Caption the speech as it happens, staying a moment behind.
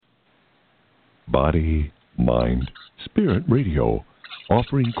Body, Mind, Spirit Radio,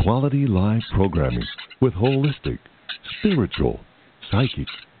 offering quality live programming with holistic, spiritual, psychic,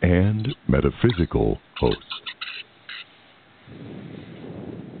 and metaphysical hosts.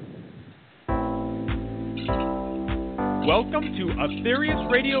 Welcome to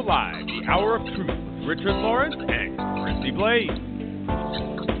Aetherius Radio Live, the Hour of Truth with Richard Lawrence and Chrissie Blaze.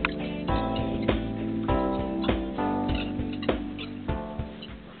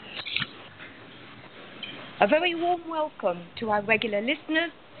 A very warm welcome to our regular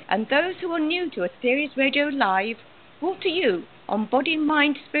listeners and those who are new to Aetherius Radio Live, brought to you on Body,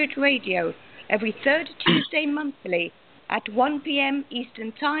 Mind, Spirit Radio every third Tuesday monthly at 1 p.m.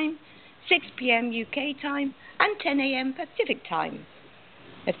 Eastern Time, 6 p.m. UK Time, and 10 a.m. Pacific Time.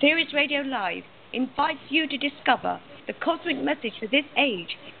 Aetherius Radio Live invites you to discover the cosmic message for this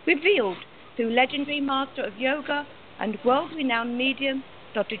age, revealed through legendary master of yoga and world-renowned medium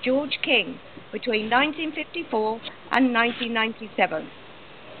Dr. George King between 1954 and 1997.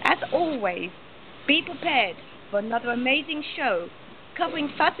 As always, be prepared for another amazing show covering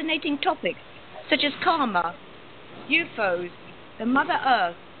fascinating topics such as karma, UFOs, the Mother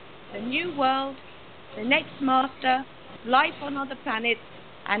Earth, the New World, the Next Master, life on other planets,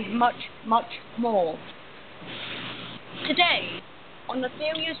 and much, much more. Today, on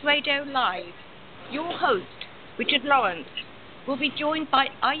Aetherius Radio Live, your host, Richard Lawrence, will be joined by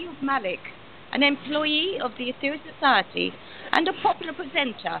Ayub Malik, an employee of the Aetherius Society and a popular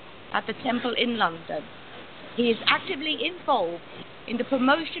presenter at the Temple in London. He is actively involved in the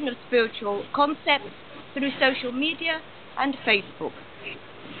promotion of spiritual concepts through social media and Facebook.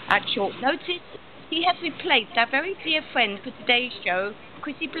 At short notice, he has replaced our very dear friend for today's show,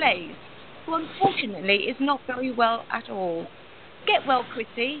 Chrissie Blaze, who unfortunately is not very well at all. Get well,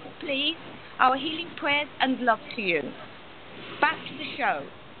 Chrissie, please. Our healing prayers and love to you. Back to the show.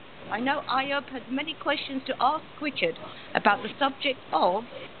 I know Ayub has many questions to ask Richard about the subject of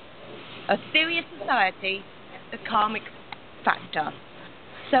Aetherius Society, the karmic factor.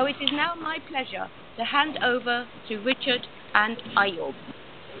 So it is now my pleasure to hand over to Richard and Ayub.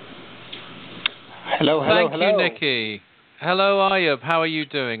 Hello. Thank you, Nikki. Hello, Ayub. How are you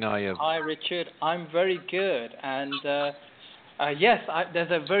doing, Ayub? Hi, Richard. I'm very good. And yes,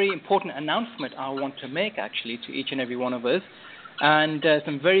 there's a very important announcement I want to make, actually, to each and every one of us. And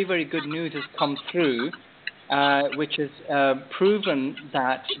some very, very good news has come through, which has proven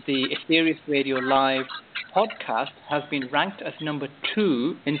that the Aetherius Radio Live podcast has been ranked as number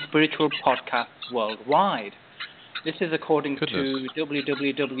 2 in spiritual podcasts worldwide. This is according to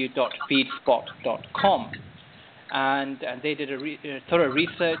www.feedspot.com. And they did a thorough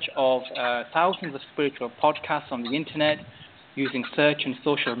research of thousands of spiritual podcasts on the internet using search and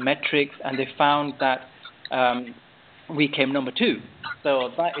social metrics, and they found that we came number 2.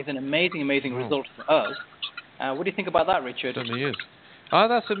 So that is an amazing result for us. What do you think about that, Richard? It certainly is. Oh,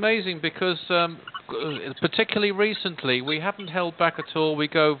 that's amazing because particularly recently we haven't held back at all. We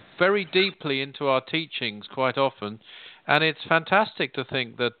go very deeply into our teachings quite often, and it's fantastic to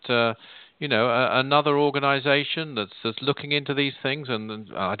think that another organization that's looking into these things,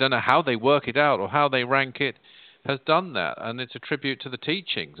 and I don't know how they work it out or how they rank it, has done that, and it's a tribute to the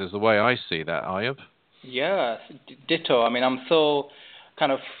teachings, is the way I see that, Ayub. Yes, ditto. I mean,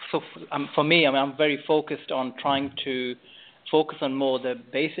 for me, I'm very focused on trying to focus on more the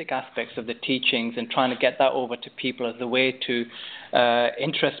basic aspects of the teachings and trying to get that over to people as a way to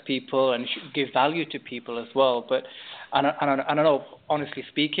interest people and give value to people as well. But I don't know, honestly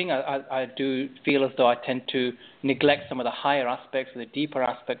speaking, I do feel as though I tend to neglect some of the higher aspects or the deeper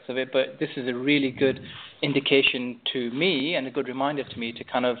aspects of it. But this is a really good indication to me and a good reminder to me to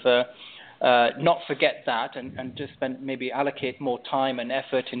kind of not forget that and just maybe allocate more time and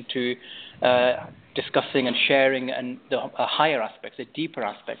effort into discussing and sharing and the higher aspects, the deeper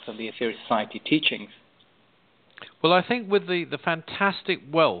aspects of the Aetherius Society teachings. Well, I think with the fantastic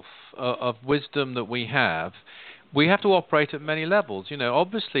wealth of wisdom that we have to operate at many levels.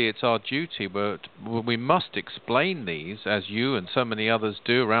 Obviously it's our duty, but we must explain these, as you and so many others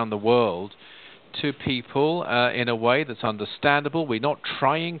do around the world, to people in a way that's understandable. We're not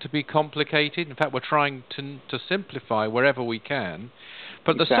trying to be complicated. In fact, we're trying to simplify wherever we can.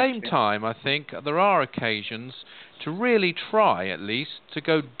 But at the same time, I think there are occasions to really try, at least, to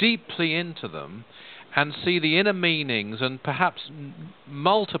go deeply into them and see the inner meanings and perhaps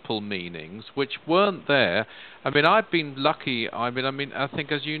multiple meanings which weren't there. I mean, I've been lucky. I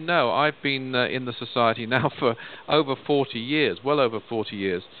think, as you know, I've been in the society now for over 40 years, well over 40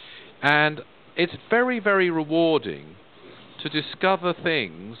 years. And it's very, very rewarding to discover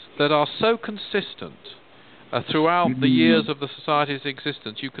things that are so consistent throughout the years of the Society's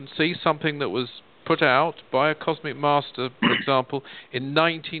existence. You can see something that was put out by a Cosmic Master, for example, in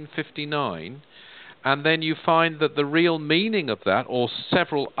 1959, and then you find that the real meaning of that, or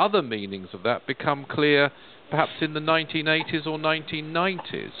several other meanings of that, become clear perhaps in the 1980s or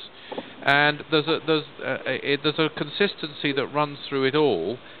 1990s. And there's a consistency that runs through it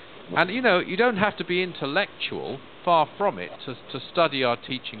all. And, you don't have to be intellectual, far from it, to study our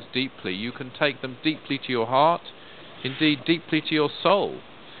teachings deeply. You can take them deeply to your heart, indeed deeply to your soul,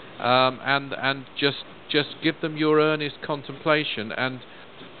 and just give them your earnest contemplation, and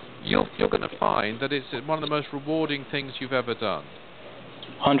you're going to find that it's one of the most rewarding things you've ever done.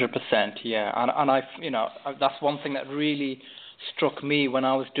 100%, yeah. And that's one thing that really struck me when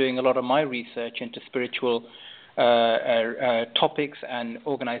I was doing a lot of my research into spiritual topics and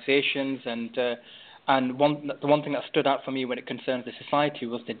organizations, and the one thing that stood out for me when it concerns the Society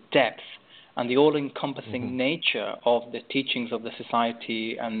was the depth and the all-encompassing nature of the teachings of the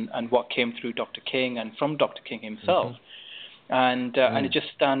Society, and what came through Dr. King and from Dr. King himself. And it just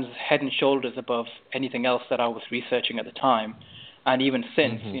stands head and shoulders above anything else that I was researching at the time, and even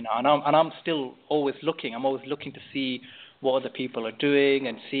since, and I'm still always looking. I'm always looking to see what other people are doing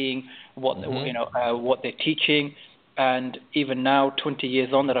and seeing what what they're teaching. And even now, 20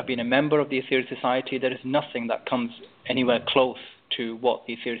 years on that I've been a member of the Aetherius Society, there is nothing that comes anywhere close to what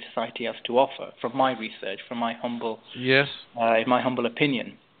the Aetherius Society has to offer, from my research, from my humble, in my humble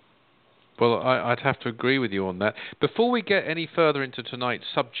opinion. Well, I'd have to agree with you on that. Before we get any further into tonight's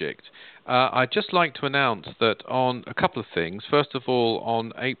subject, I'd just like to announce that on a couple of things. First of all,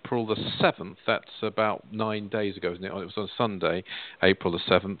 on April the 7th, that's about 9 days ago, isn't it? It was on Sunday, April the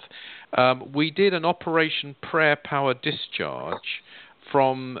 7th, we did an Operation Prayer Power Discharge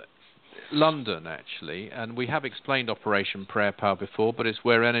from London, actually, and we have explained Operation Prayer Power before, but it's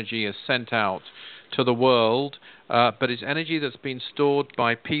where energy is sent out to the world, but it's energy that's been stored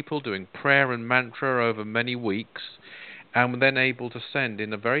by people doing prayer and mantra over many weeks, and then able to send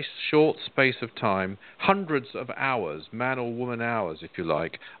in a very short space of time hundreds of hours, man or woman hours, if you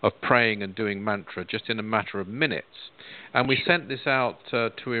like, of praying and doing mantra just in a matter of minutes. And we sent this out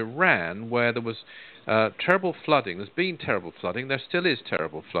to Iran, where there was terrible flooding. There's been terrible flooding. There still is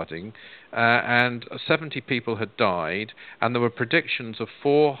terrible flooding. And 70 people had died, and there were predictions of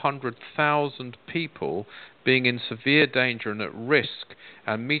 400,000 people being in severe danger and at risk.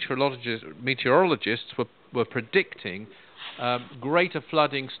 And meteorologists were predicting greater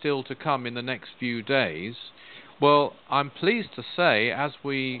flooding still to come in the next few days. Well, I'm pleased to say, as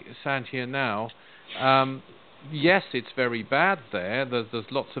we stand here now, yes, it's very bad there. There's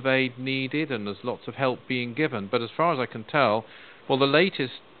lots of aid needed and there's lots of help being given. But as far as I can tell, well, the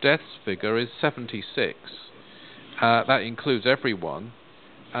latest deaths figure is 76. That includes everyone.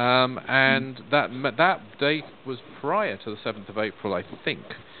 And that date was prior to the 7th of April, I think.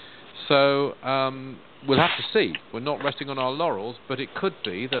 So we'll have to see. We're not resting on our laurels, but it could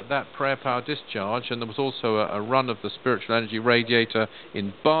be that prayer power discharge, and there was also a run of the spiritual energy radiator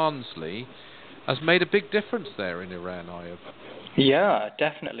in Barnsley, has made a big difference there in Iran, Ayub. Yeah,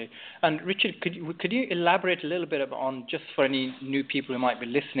 definitely. And Richard, could you elaborate a little bit on, just for any new people who might be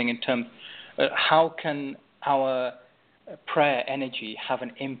listening, in terms of how can our prayer energy have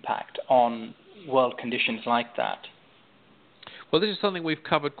an impact on world conditions like that? Well, this is something we've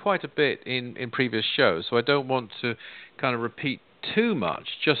covered quite a bit in previous shows, so I don't want to kind of repeat too much.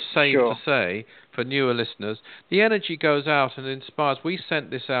 Just safe to say, for newer listeners, the energy goes out and inspires. We sent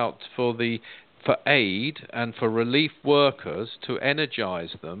this out for aid and for relief workers, to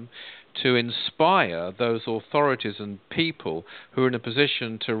energize them, to inspire those authorities and people who are in a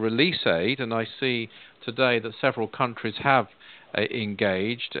position to release aid. And I see today that several countries have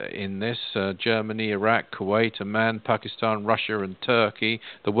engaged in this: Germany, Iraq, Kuwait, Oman, Pakistan, Russia and Turkey,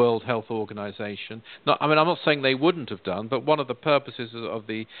 the World Health Organization. I'm not saying they wouldn't have done, but one of the purposes of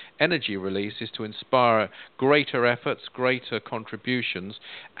the energy release is to inspire greater efforts, greater contributions,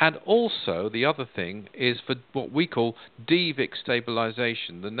 and also the other thing is for what we call devic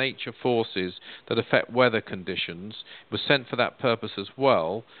stabilization, the nature forces that affect weather conditions, was sent for that purpose as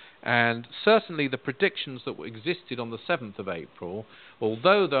well. And certainly the predictions that existed on the 7th of April,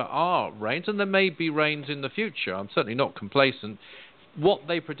 although there are rains, and there may be rains in the future, I'm certainly not complacent, what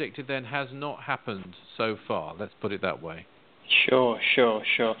they predicted then has not happened so far, let's put it that way. Sure.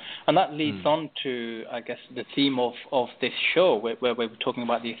 And that leads on to, I guess, the theme of this show, where we're talking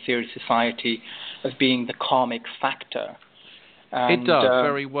about the Aetherius Society as being the karmic factor. And, it does,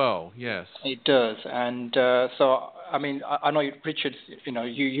 very well, yes. It does. And so, I mean, I know, Richard,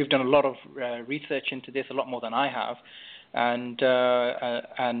 you've done a lot of research into this, a lot more than I have. And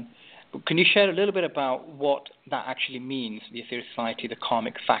Can you share a little bit about what that actually means, the Aetherius Society, the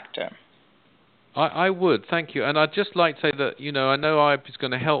karmic factor? I would, thank you. And I'd just like to say that, I know Ibe is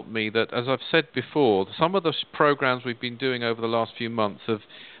going to help me, that as I've said before, some of the programs we've been doing over the last few months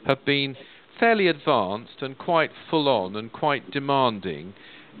have been fairly advanced and quite full-on and quite demanding.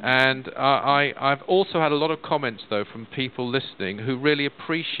 And I've also had a lot of comments, though, from people listening who really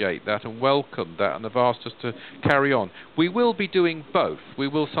appreciate that and welcome that and have asked us to carry on. We will be doing both. We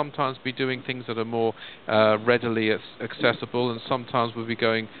will sometimes be doing things that are more readily accessible, and sometimes we'll be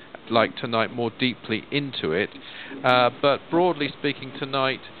going, like tonight, more deeply into it. But broadly speaking,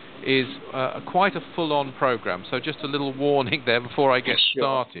 tonight is quite a full-on program. So just a little warning there before I get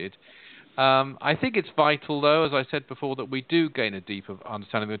started. I think it's vital, though, as I said before, that we do gain a deeper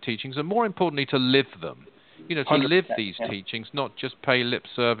understanding of the teachings, and more importantly, to live them. To live these teachings, not just pay lip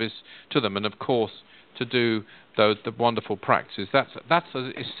service to them, and of course, to do the wonderful practices. That's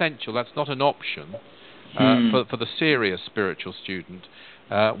essential. That's not an option for the serious spiritual student.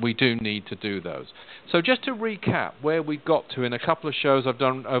 We do need to do those. So just to recap where we got to in a couple of shows I've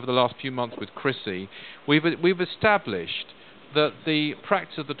done over the last few months with Chrissie, we've established that the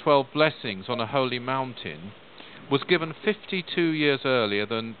practice of the 12 blessings on a holy mountain was given 52 years earlier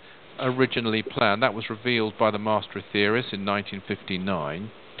than originally planned. That was revealed by the Master Aetherius in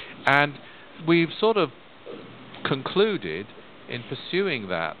 1959. And we've sort of concluded in pursuing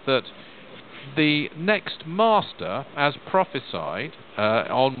that the next master, as prophesied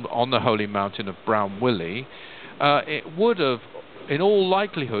on the holy mountain of Brown Willie, it would have, in all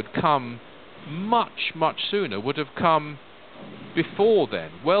likelihood, come much, much sooner, would have come before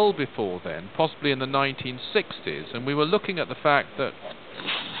then, well before then, possibly in the 1960s. And we were looking at the fact that,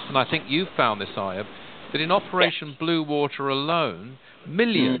 and I think you found this, Ayub, that in Operation Blue Water alone,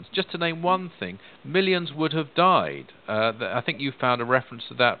 millions, just to name one thing, millions would have died. I think you found a reference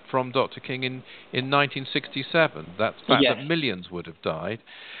to that from Dr. King in 1967, that fact that millions would have died.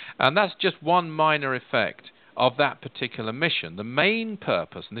 And that's just one minor effect of that particular mission. The main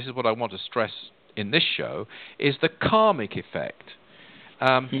purpose, and this is what I want to stress in this show, is the karmic effect.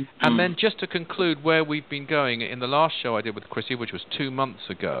 And then just to conclude where we've been going, in the last show I did with Chrissie, which was 2 months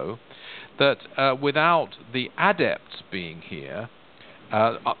ago, that without the adepts being here,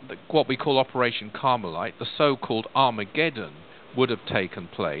 what we call Operation Carmelite, the so-called Armageddon, would have taken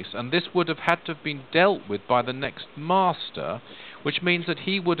place, and this would have had to have been dealt with by the next master, which means that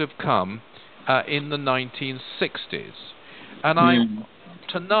he would have come in the 1960s. And I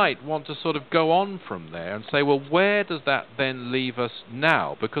tonight want to sort of go on from there and say, well, where does that then leave us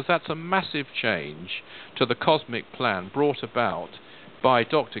now? Because that's a massive change to the cosmic plan brought about by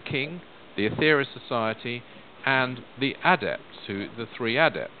Dr. King, the Aetherius Society, and the adepts, the 3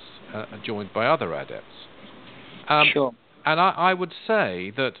 adepts, joined by other adepts. And I would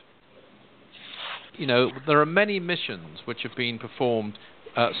say that, there are many missions which have been performed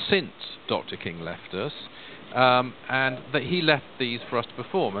since Dr. King left us, and that he left these for us to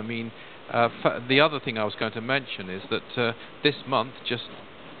perform. I mean, the other thing I was going to mention is that this month, just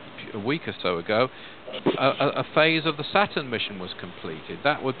a week or so ago, a phase of the Saturn mission was completed.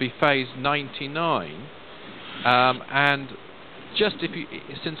 That would be phase 99. And just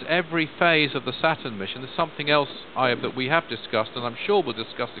since every phase of the Saturn mission, there's something else that we have discussed, and I'm sure we'll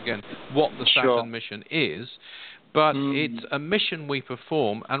discuss again what the Saturn mission is. But it's a mission we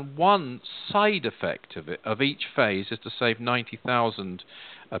perform, and one side effect of each phase is to save 90,000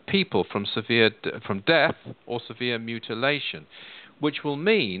 people from death or severe mutilation, which will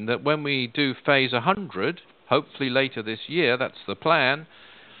mean that when we do phase 100, hopefully later this year, that's the plan.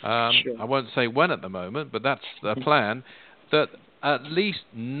 I won't say when at the moment, but that's the plan, that at least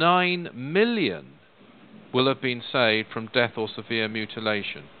 9 million will have been saved from death or severe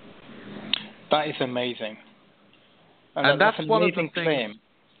mutilation. That is amazing. And that's one of the things claim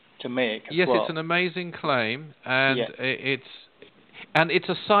to make. Yes, well. It's an amazing claim, and it's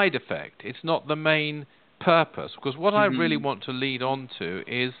a side effect. It's not the main purpose. Because what I really want to lead on to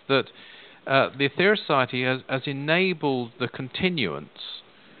is that the Aetherius Society has enabled the continuance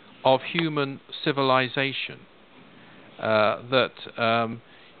of human civilization. That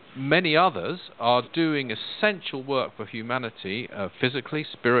many others are doing essential work for humanity, physically,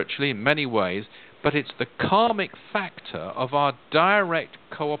 spiritually, in many ways. But it's the karmic factor of our direct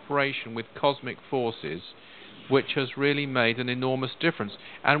cooperation with cosmic forces which has really made an enormous difference.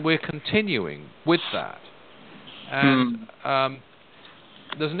 And we're continuing with that. And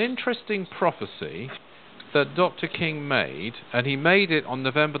there's an interesting prophecy that Dr. King made, and he made it on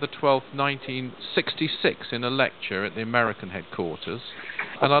November the 12th, 1966, in a lecture at the American headquarters.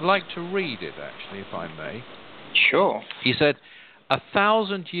 And I'd like to read it, actually, if I may. Sure. He said,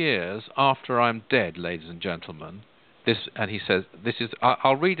 1,000 years after I'm dead, ladies and gentlemen, and he says,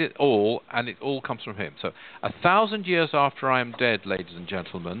 I'll read it all, and it all comes from him. So, 1,000 years after I am dead, ladies and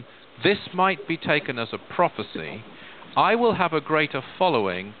gentlemen, this might be taken as a prophecy. I will have a greater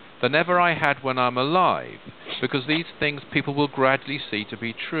following than ever I had when I'm alive, because these things people will gradually see to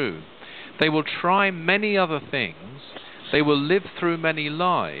be true. They will try many other things, they will live through many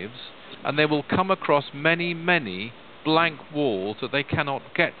lives, and they will come across many, many blank walls that they cannot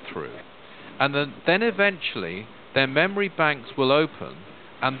get through. And then eventually their memory banks will open,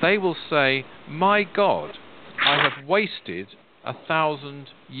 and they will say, my God, I have wasted 1,000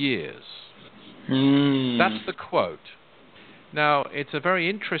 years. That's the quote. Now, it's a very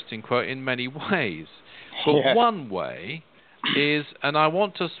interesting quote in many ways, but one way is, and I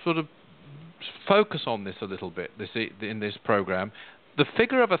want to sort of focus on this a little bit in this program, the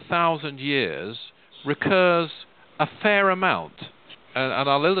figure of 1,000 years recurs a fair amount, and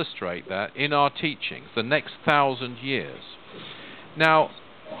I'll illustrate that in our teachings, the next 1,000 years. Now,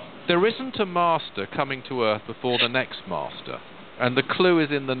 there isn't a master coming to earth before the next master, and the clue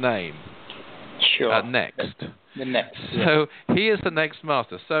is in the name. Sure. Next. The next. So he is the next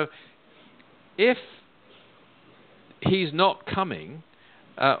master. So if he's not coming,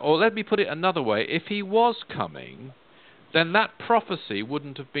 or let me put it another way, if he was coming, then that prophecy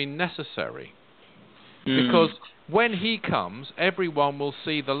wouldn't have been necessary. Because when he comes, everyone will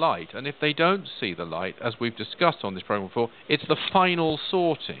see the light. And if they don't see the light, as we've discussed on this program before, it's the final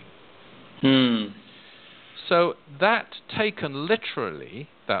sorting. So that taken literally,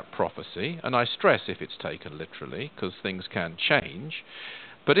 that prophecy, and I stress if it's taken literally, because things can change,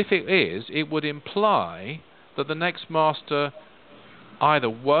 but if it is, it would imply that the next master either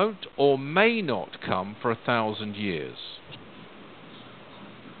won't or may not come for 1,000 years.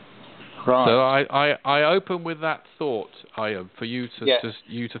 Right. So I open with that thought, for you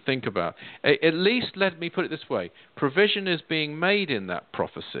to think about. At least let me put it this way: provision is being made in that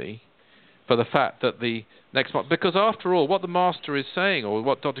prophecy for the fact that the next month, because after all, what the Master is saying, or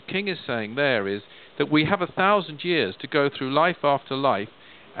what Dr. King is saying there, is that we have 1,000 years to go through life after life,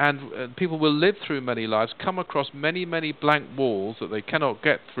 and people will live through many lives, come across many, many blank walls that they cannot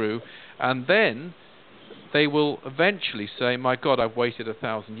get through, and then they will eventually say, my God, I've waited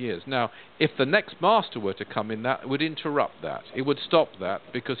 1,000 years. Now, if the next master were to come in, that would interrupt that. It would stop that,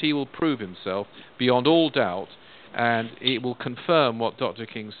 because he will prove himself beyond all doubt, and it will confirm what Dr.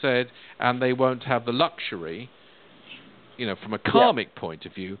 King said, and they won't have the luxury, from a karmic point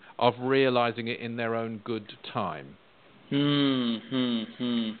of view, of realizing it in their own good time. If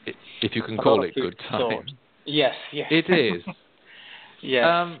you can call it good time. Yes. It is. Yes.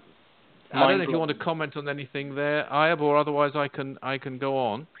 I don't know if you want to comment on anything there, Ayab, or otherwise I can go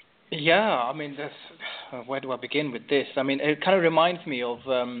on. Yeah, I mean, where do I begin with this? I mean, it kind of reminds me of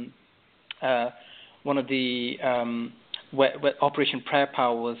one of the where Operation Prayer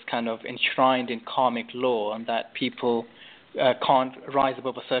Power was kind of enshrined in karmic law, and that people can't rise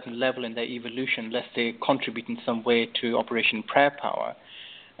above a certain level in their evolution unless they contribute in some way to Operation Prayer Power.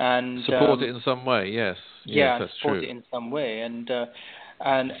 And support it in some way, yes. Yeah, that's support true. it in some way, and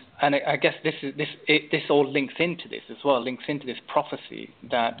I guess this all links into this as well. Links into this prophecy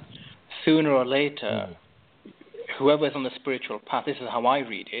that sooner or later, whoever is on the spiritual path, this is how I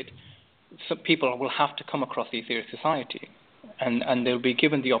read it, some people will have to come across the Aetherius Society, and they'll be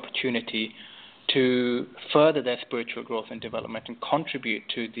given the opportunity to further their spiritual growth and development and contribute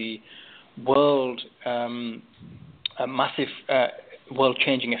to the world, massive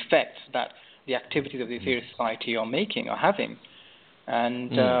world-changing effects that the activities of the Aetherius Society are having.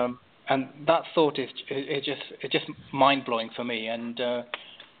 And that thought is just mind-blowing for me, and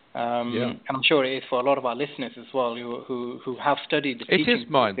I'm sure it is for a lot of our listeners as well who have studied the teachings. It is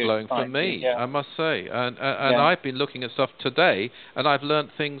mind-blowing for me, I must say, and I've been looking at stuff today, and I've learnt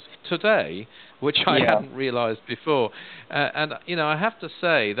things today which I hadn't realised before, and I have to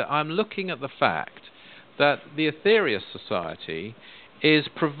say that I'm looking at the fact that the Aetherius Society is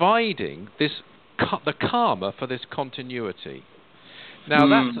providing the karma for this continuity. Now,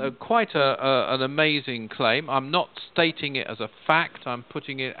 that's quite an amazing claim. I'm not stating it as a fact. I'm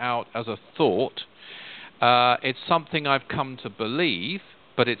putting it out as a thought. It's something I've come to believe,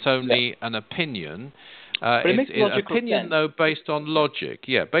 but it's only an opinion. It's an opinion, though, based on logic.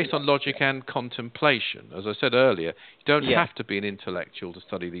 Yeah, based on logic and contemplation. As I said earlier, you don't have to be an intellectual to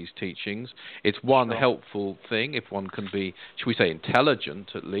study these teachings. It's one helpful thing, if one can be, shall we say,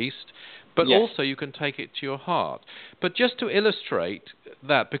 intelligent at least. But also you can take it to your heart. But just to illustrate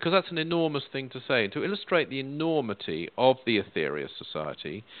that, because that's an enormous thing to say, and to illustrate the enormity of the Aetherius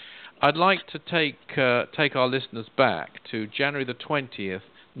Society, I'd like to take our listeners back to January the 20th,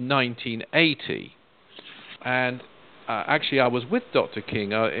 1980. And actually, I was with Dr.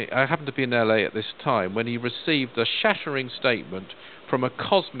 King. I happened to be in LA at this time when he received a shattering statement from a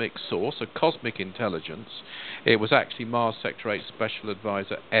cosmic source, a cosmic intelligence. It was actually Mars Sector 8 Special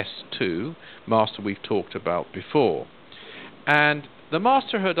Advisor S2, master we've talked about before. And the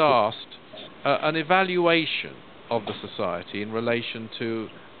master had asked an evaluation of the society in relation to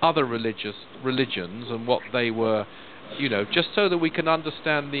other religions and what they were, just so that we can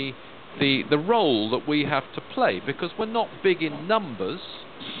understand the role that we have to play, because we're not big in numbers,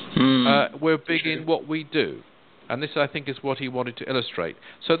 we're big in what we do. And this, I think, is what he wanted to illustrate.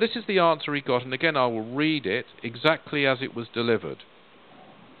 So this is the answer he got, and again I will read it exactly as it was delivered.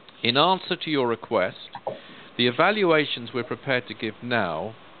 In answer to your request, the evaluations we're prepared to give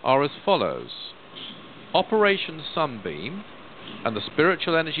now are as follows. Operation Sunbeam and the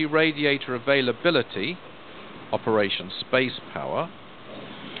spiritual energy radiator availability, Operation Space Power,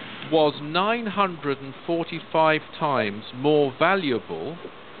 was 945 times more valuable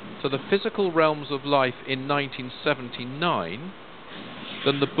to the physical realms of life in 1979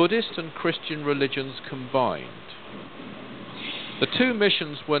 than the Buddhist and Christian religions combined. The two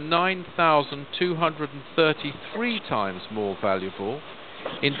missions were 9,233 times more valuable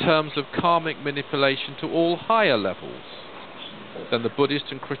in terms of karmic manipulation to all higher levels than the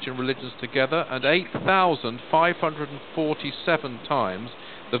Buddhist and Christian religions together, and 8,547 times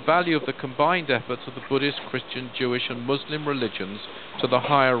the value of the combined efforts of the Buddhist, Christian, Jewish and Muslim religions to the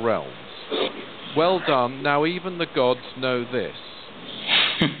higher realms. Well done. Now even the gods know this.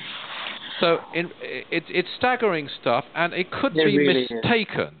 So it's staggering stuff, and it could be really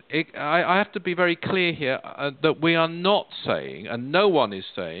mistaken. I have to be very clear here that we are not saying, and no one is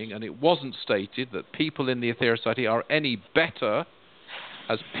saying, and it wasn't stated, that people in the Aetherius Society are any better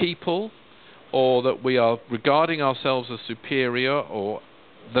as people, or that we are regarding ourselves as superior or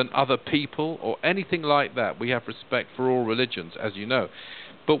than other people, or anything like that. We have respect for all religions, as you know.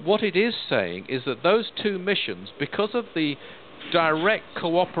 But what it is saying is that those two missions, because of the direct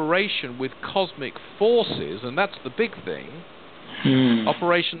cooperation with cosmic forces, and that's the big thing,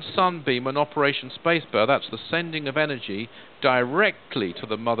 Operation Sunbeam and Operation Space Power, that's the sending of energy directly to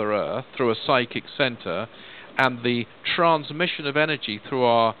the Mother Earth through a psychic center, and the transmission of energy through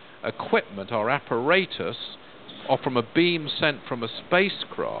our equipment, our apparatus, or from a beam sent from a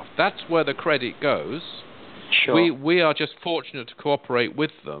spacecraft. That's where the credit goes. Sure. We are just fortunate to cooperate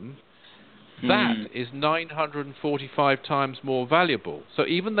with them. That is 945 times more valuable. So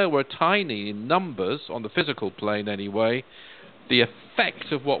even though we're tiny in numbers, on the physical plane anyway, the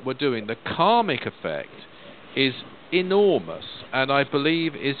effect of what we're doing, the karmic effect, is enormous, and I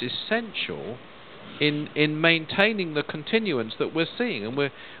believe is essential in maintaining the continuance that we're seeing. And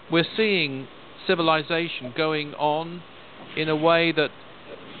we're seeing civilization going on in a way that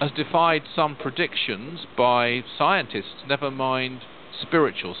has defied some predictions by scientists, never mind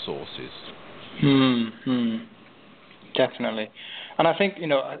spiritual sources. Definitely. And I think,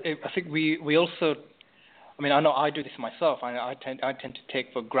 I think we also, I mean, I know I do this myself. I tend to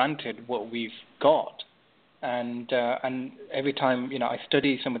take for granted what we've got. And every time, I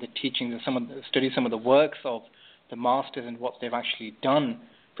study some of the teachings and study some of the works of the masters and what they've actually done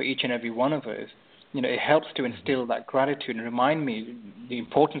for each and every one of us, it helps to instill that gratitude and remind me the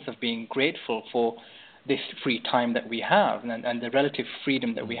importance of being grateful for this free time that we have, and the relative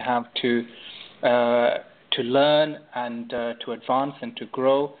freedom that we have to learn and to advance and to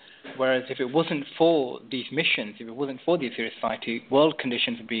grow. Whereas if it wasn't for these missions, if it wasn't for the Aetherius Society, world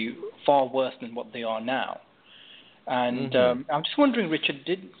conditions would be far worse than what they are now. And I'm just wondering, Richard,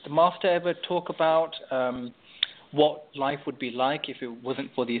 did the Master ever talk about what life would be like if it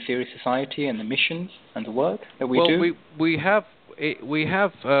wasn't for the Aetherius Society and the missions and the work that we do? Well, we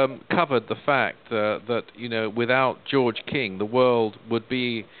have covered the fact that without George King, the world would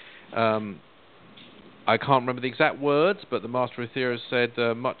be. I can't remember the exact words, but the Master Aetherius said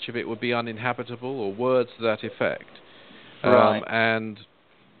much of it would be uninhabitable, or words to that effect. Right. And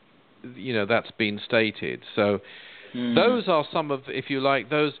that's been stated. So. Those are some of, if you like,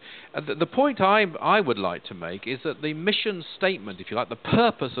 those. The point I would like to make is that the mission statement, if you like, the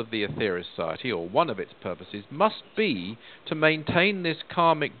purpose of the Aetherius Society, or one of its purposes, must be to maintain this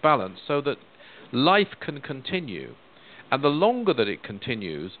karmic balance so that life can continue. And the longer that it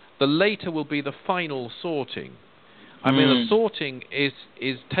continues, the later will be the final sorting. I mean, the sorting is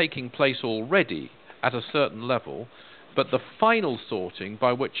taking place already at a certain level, but the final sorting,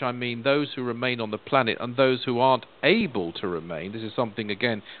 by which I mean those who remain on the planet and those who aren't able to remain, this is something,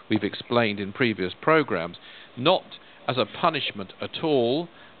 again, we've explained in previous programs, not as a punishment at all,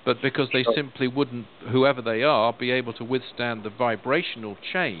 but because they simply wouldn't, whoever they are, be able to withstand the vibrational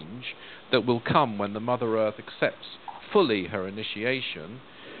change that will come when the Mother Earth accepts fully her initiation.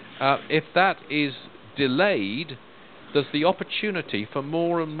 If that is delayed, there's the opportunity for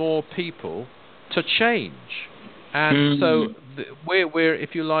more and more people to change. And so we're,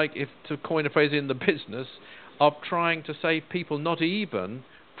 if you like, if to coin a phrase in the business, of trying to save people not even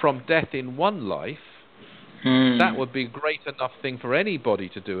from death in one life. That would be a great enough thing for anybody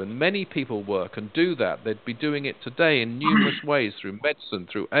to do, and many people work and do that. They'd be doing it today in numerous ways, through medicine,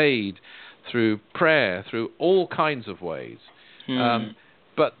 through aid, through prayer, through all kinds of ways.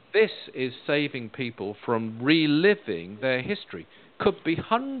 But this is saving people from reliving their history. Could be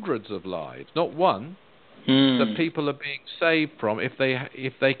hundreds of lives, not one, that people are being saved from if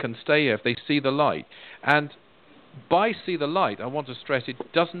they can stay here, if they see the light. And by see the light, I want to stress,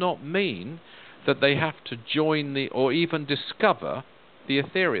 it does not mean that they have to join or even discover the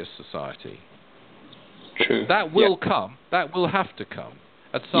Aetherius Society. True. That will come. That will have to come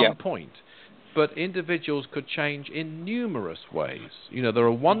at some point. But individuals could change in numerous ways. You know, there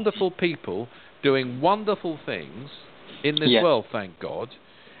are wonderful people doing wonderful things in this world, thank God,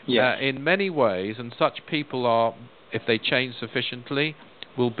 in many ways. And such people are, if they change sufficiently,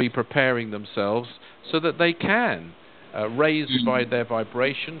 will be preparing themselves so that they can raised by their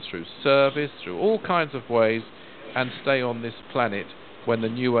vibrations through service, through all kinds of ways, and stay on this planet when the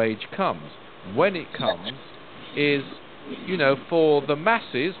new age comes. When it comes is, you know, for the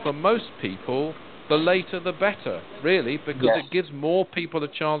masses, for most people, the later the better, really, because it gives more people a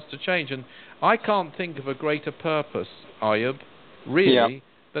chance to change. And I can't think of a greater purpose, Ayub, really,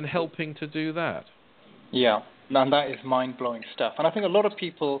 than helping to do that. Yeah, and that is mind-blowing stuff. And I think a lot of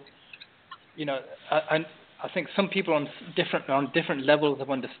people, you know, I think some people on different levels of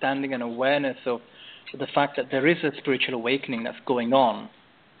understanding and awareness of the fact that there is a spiritual awakening that's going on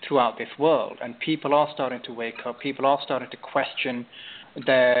throughout this world, and people are starting to wake up. People are starting to question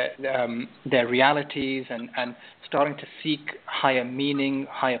their realities and starting to seek higher meaning,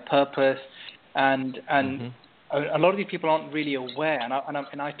 higher purpose, and a lot of these people aren't really aware.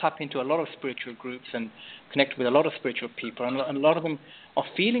 And I tap into a lot of spiritual groups and connect with a lot of spiritual people, and a lot of them are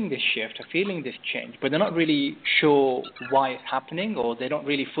feeling this shift, are feeling this change, but they're not really sure why it's happening, or they don't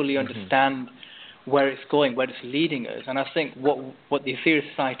really fully understand where it's going, where it's leading us. And I think what the Aetherius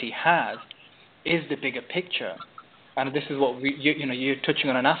Society has is the bigger picture, and this is what you're touching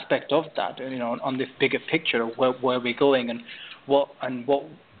on an aspect of that, you know, on this bigger picture of where we're going, and what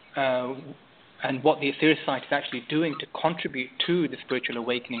the Aetherius Society is actually doing to contribute to the spiritual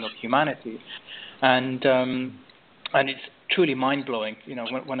awakening of humanity, and it's truly mind blowing. You know,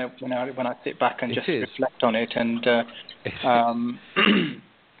 when I sit back and just reflect on it, and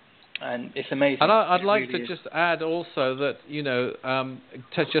and it's amazing. And I'd like to just add also that, you know,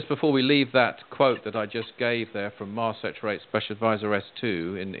 just before we leave that quote that I just gave there from Mars Sector 8 Special Advisor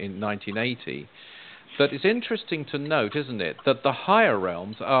S2 in 1980. That it's interesting to note, isn't it, that the higher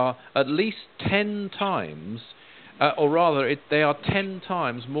realms are at least 10 times, or rather, they are 10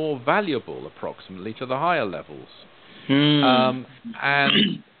 times more valuable, approximately, to the higher levels. And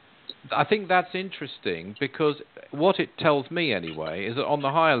I think that's interesting, because what it tells me, anyway, is that on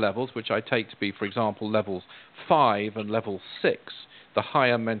the higher levels, which I take to be, for example, levels 5 and level 6, the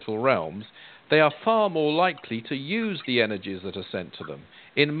higher mental realms, they are far more likely to use the energies that are sent to them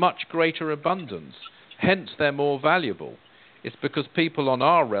in much greater abundance. Hence, they're more valuable. It's because people on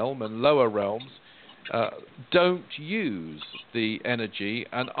our realm and lower realms don't use the energy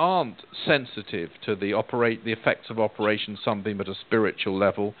and aren't sensitive to the effects of Operation Sunbeam at a spiritual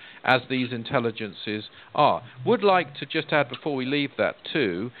level as these intelligences are. Would like to just add before we leave that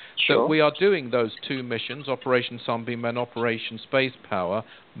too, that we are doing those two missions, Operation Sunbeam and Operation Space Power,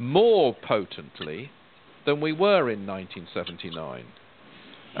 more potently than we were in 1979.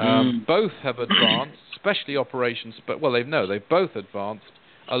 Both have advanced, especially operations, but they've both advanced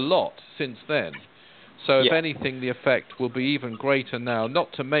a lot since then. So if anything, the effect will be even greater now,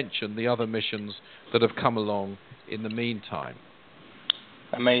 not to mention the other missions that have come along in the meantime.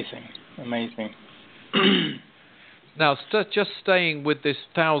 Amazing. Now, just staying with this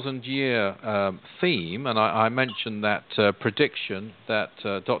 1,000-year theme, and I mentioned that prediction that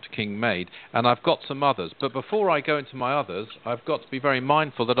Dr. King made, and I've got some others. But before I go into my others, I've got to be very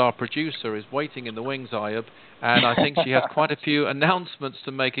mindful that our producer is waiting in the wings, Ayub, and I think she has quite a few announcements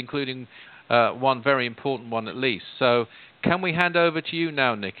to make, including one very important one at least. So can we hand over to you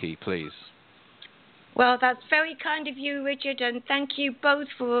now, Nikki, please? Well, that's very kind of you, Richard, and thank you both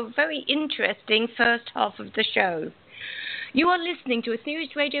for a very interesting first half of the show. You are listening to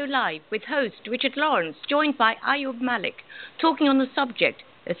Aetherius Radio Live with host Richard Lawrence, joined by Ayub Malik, talking on the subject,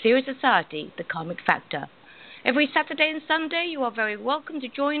 Aetherius Society, The Karmic Factor. Every Saturday and Sunday, you are very welcome to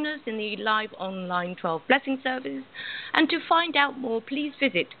join us in the live online 12 Blessing service. And to find out more, please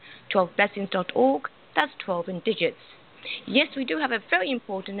visit 12blessings.org. That's 12 in digits. Yes, we do have a very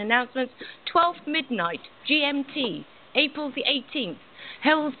important announcement. 12 midnight GMT, April the 18th,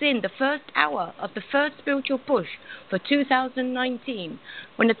 heralds in the first hour of the first spiritual push for 2019,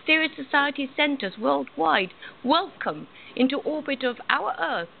 when Aetherius Society centers worldwide welcome into orbit of our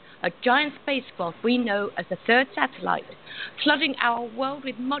Earth a giant spacecraft we know as the third satellite, flooding our world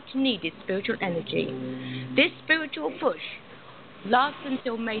with much-needed spiritual energy. This spiritual push lasts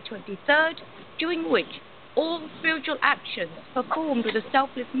until May 23rd, during which all spiritual actions performed with a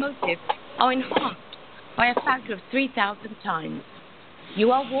selfless motive are enhanced by a factor of 3,000 times.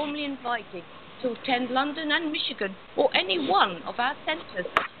 You are warmly invited to attend London and Michigan or any one of our centres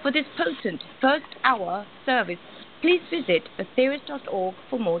for this potent first hour service. Please visit aetherius.org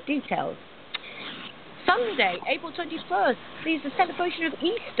for more details. Sunday, April 21st, is the celebration of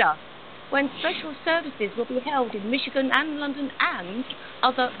Easter, when special services will be held in Michigan and London and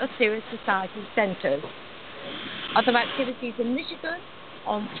other Aetherius Society centres. Other activities in Michigan: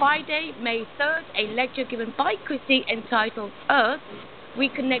 on Friday, May 3rd, a lecture given by Chrissie entitled Earth,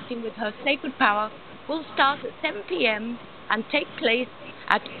 Reconnecting with Her Sacred Power, will start at 7 p.m. and take place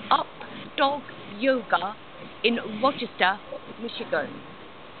at Up Dog Yoga in Rochester, Michigan.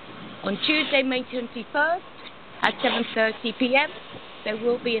 On Tuesday, May 21st, at 7:30 p.m., there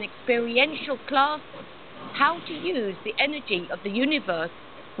will be an experiential class, How to Use the Energy of the Universe,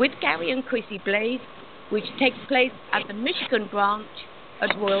 with Gary and Chrissie Blaze, which takes place at the Michigan branch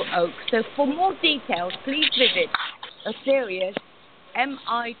at Royal Oak. So for more details, please visit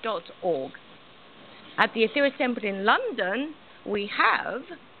aetheriusmi.org. At the Aetherius Temple in London, we have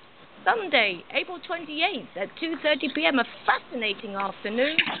Sunday, April 28th at 2:30 p.m., a fascinating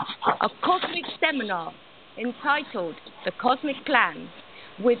afternoon, a cosmic seminar entitled The Cosmic Plan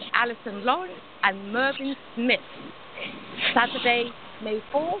with Alison Lawrence and Mervyn Smith. Saturday, May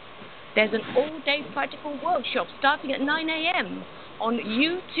 4th, there's an all-day practical workshop starting at 9 a.m. on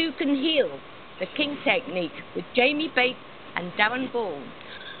You Too Can Heal, the King Technique, with Jamie Bates and Darren Ball.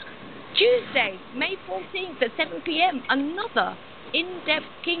 Tuesday, May 14th at 7 p.m., another in-depth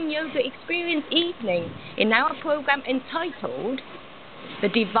King Yoga experience evening in our program entitled The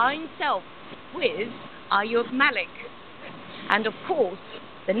Divine Self with Aetherius Malik. And of course,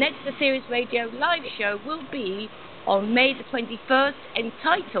 the next Aetherius Radio live show will be on May the 21st,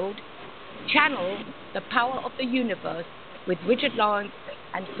 entitled Channel the Power of the Universe with Richard Lawrence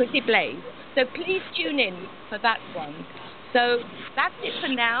and Chrissie Blaze. So please tune in for that one. So that's it for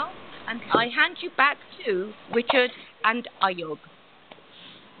now, and I hand you back to Richard and Ayub.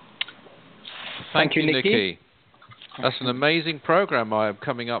 Thank you, Nikki. That's an amazing program I have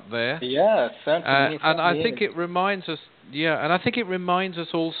coming up there. Yeah, certainly. And I think it reminds us. Yeah, and I think it reminds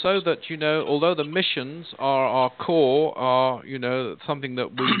us also that, although the missions are our core, are something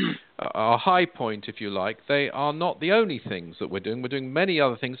that we our high point, if you like, they are not the only things that we're doing. We're doing many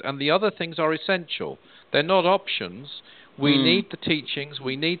other things, and the other things are essential. They're not options. We need the teachings,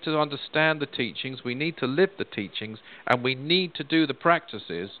 we need to understand the teachings, we need to live the teachings, and we need to do the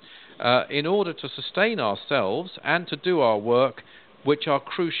practices in order to sustain ourselves and to do our work, which are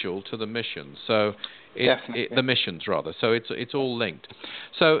crucial to the mission. So, the missions rather. So it's all linked.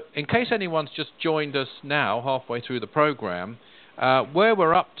 So, in case anyone's just joined us now, halfway through the program, where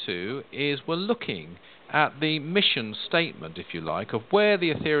we're up to is we're looking at the mission statement, if you like, of where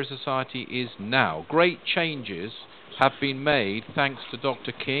the Aetherius Society is now. Great changes have been made thanks to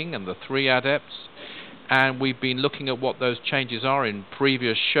Dr. King and the three adepts, and we've been looking at what those changes are in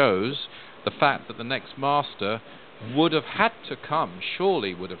previous shows. The fact that the next master would have had to come,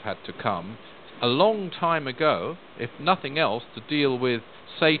 surely would have had to come, a long time ago, if nothing else, to deal with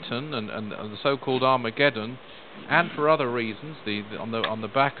Satan and the so-called Armageddon, and for other reasons, on the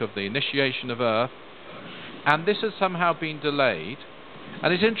back of the initiation of Earth. And this has somehow been delayed.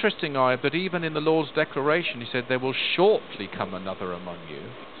 And it's interesting, that even in the Lord's Declaration, he said, there will shortly come another among you.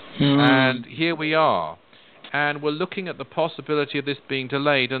 And here we are. And we're looking at the possibility of this being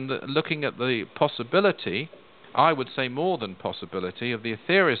delayed, and looking at the possibility, I would say more than possibility, of the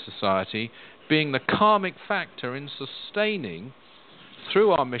Aetherius Society being the karmic factor in sustaining,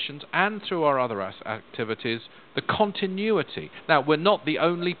 through our missions and through our other activities, the continuity. Now, we're not the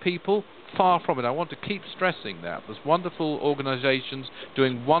only people. Far from it. I want to keep stressing that. There's wonderful organizations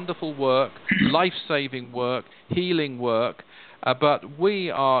doing wonderful work, life-saving work, healing work, but we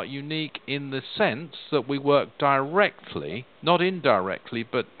are unique in the sense that we work directly, not indirectly,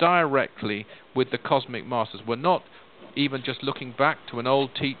 but directly with the cosmic masters. We're not even just looking back to an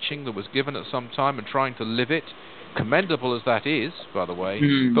old teaching that was given at some time and trying to live it, commendable as that is, by the way,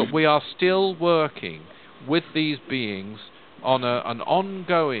 but we are still working with these beings on an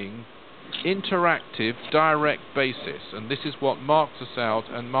ongoing, interactive, direct basis, and this is what marks us out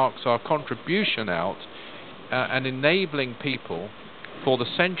and marks our contribution out, and enabling people for the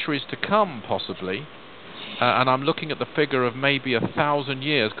centuries to come, possibly, and I'm looking at the figure of maybe 1,000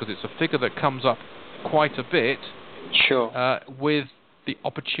 years, because it's a figure that comes up quite a bit, with the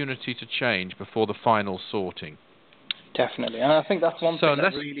opportunity to change before the final sorting. Definitely, and I think that's one thing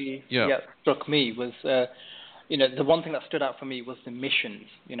that really struck me was, the one thing that stood out for me was the missions.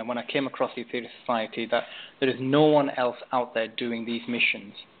 When I came across the Aetherius Society, that there is no one else out there doing these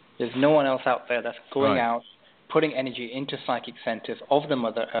missions. There's no one else out there that's going out, putting energy into psychic centers of the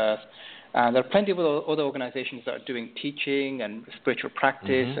Mother Earth. And there are plenty of other organizations that are doing teaching and spiritual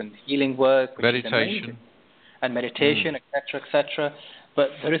practice and healing work, meditation, etc. But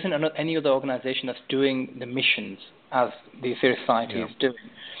there isn't any other organization that's doing the missions as the Aetherius Society is doing.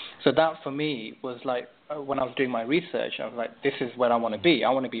 So that for me was like, when I was doing my research, I was like, this is where I want to be. I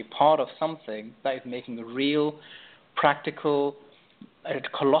want to be part of something that is making a real, practical,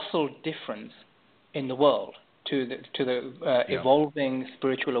 colossal difference in the world to the evolving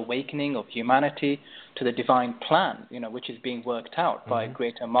spiritual awakening of humanity, to the divine plan, which is being worked out by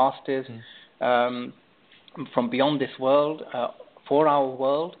greater masters from beyond this world, for our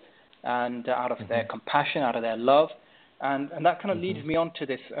world, and out of their compassion, out of their love. And that kind of leads me on to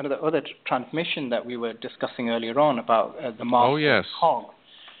this other transmission that we were discussing earlier on about the Master Cog.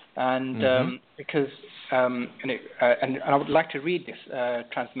 And because, and I would like to read this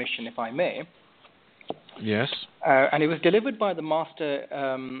transmission, if I may. Yes. And it was delivered by the Master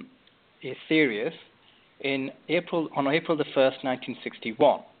Aetherius on April the 1st,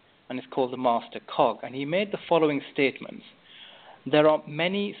 1961, and it's called the Master Cog. And he made the following statements. There are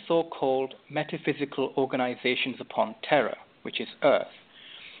many so-called metaphysical organizations upon Terra, which is Earth.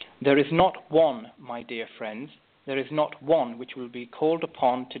 There is not one, my dear friends, there is not one which will be called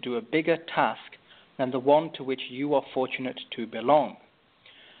upon to do a bigger task than the one to which you are fortunate to belong.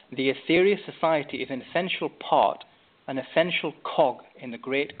 The Aetherius Society is an essential part, an essential cog in the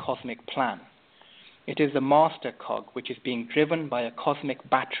great cosmic plan. It is the master cog which is being driven by a cosmic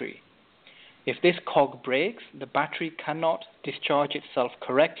battery. If this cog breaks, the battery cannot discharge itself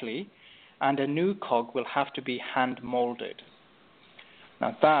correctly, and a new cog will have to be hand-molded.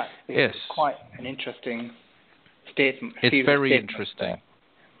 Now that is quite an interesting statement. It's very interesting.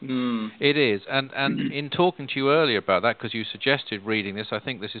 It is, and in talking to you earlier about that, because you suggested reading this, I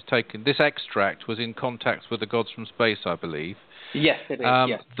think this extract was in Contacts with the Gods from Space, I believe. Yes, it is.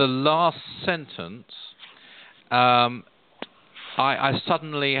 Yes. The last sentence, I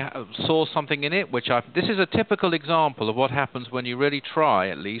suddenly saw something in it, this is a typical example of what happens when you really try,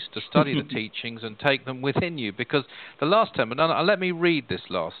 at least, to study the teachings and take them within you, because the last statement, let me read this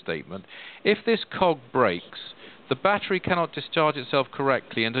last statement. If this cog breaks, the battery cannot discharge itself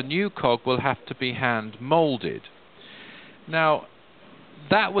correctly, and a new cog will have to be hand-molded. Now,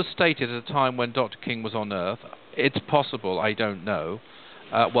 that was stated at a time when Dr. King was on Earth. It's possible, I don't know.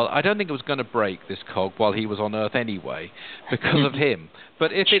 Well, I don't think it was going to break, this cog, while he was on Earth anyway, because of him.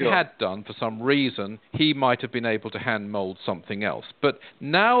 But if it had done, for some reason, he might have been able to hand-mold something else. But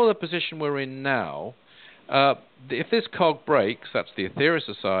now, the position we're in now, if this cog breaks, that's the Aetherius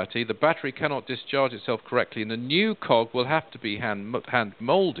Society, the battery cannot discharge itself correctly, and a new cog will have to be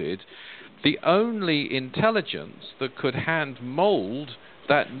hand-molded. The only intelligence that could hand-mold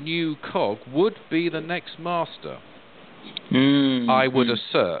that new cog would be the next master. I would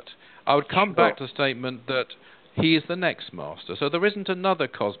assert. I would come back to the statement that he is the next master. So there isn't another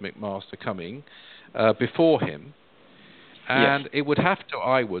cosmic master coming before him, and it would have to,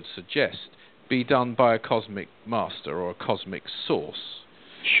 I would suggest, be done by a cosmic master or a cosmic source.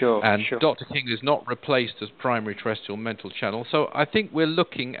 And Dr. King is not replaced as primary terrestrial mental channel, so I think we're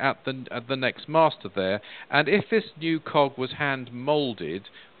looking at the next master there. And if this new cog was hand-molded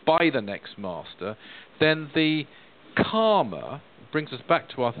by the next master, then the karma, brings us back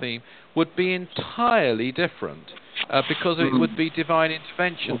to our theme, would be entirely different, because it would be divine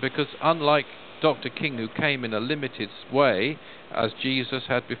intervention, because unlike Dr. King, who came in a limited way, as Jesus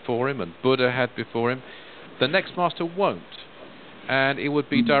had before him and Buddha had before him, the next master won't. And it would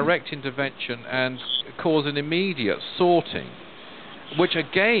be direct intervention and cause an immediate sorting, which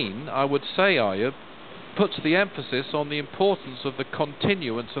again, I would say, Ayub, puts the emphasis on the importance of the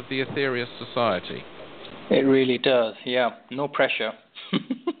continuance of the Aetherius Society. It really does, yeah. No pressure.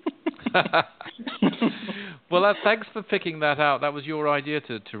 Well, thanks for picking that out. That was your idea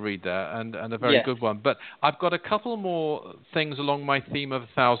to read that, and a very good one. But I've got a couple more things along my theme of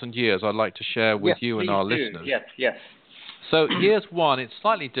 1,000 years I'd like to share with you and our listeners. Yes. So here's one. It's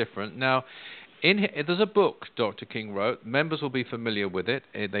slightly different. Now, there's a book Dr. King wrote. Members will be familiar with it.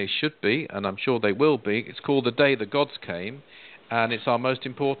 They should be, and I'm sure they will be. It's called The Day the Gods Came, and it's our most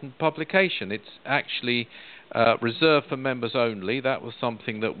important publication. It's actually reserved for members only. That was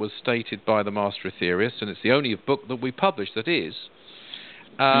something that was stated by the Master Aetherius, and it's the only book that we publish that is.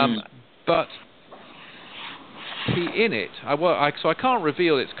 But in it, so I can't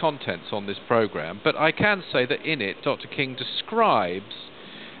reveal its contents on this program, but I can say that in it, Dr. King describes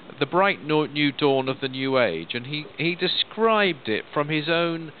the bright new dawn of the new age, and he described it from his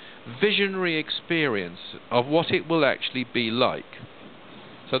own visionary experience of what it will actually be like.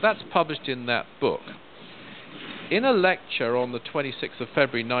 So that's published in that book. In a lecture on the 26th of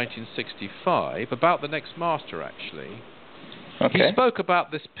February 1965, about the next master actually, he spoke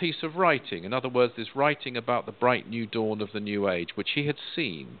about this piece of writing, in other words, this writing about the bright new dawn of the new age, which he had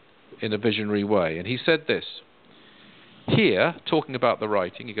seen in a visionary way. And he said this, here, talking about the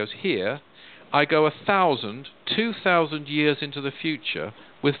writing, he goes, here, I go 1,000, 2,000 years into the future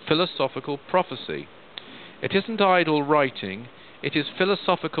with philosophical prophecy. It isn't idle writing, it is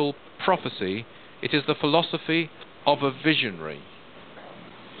philosophical prophecy. It is the philosophy of a visionary.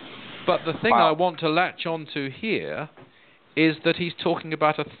 But the thing I want to latch onto here is that he's talking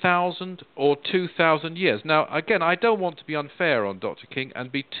about 1,000 or 2,000 years. Now, again, I don't want to be unfair on Dr. King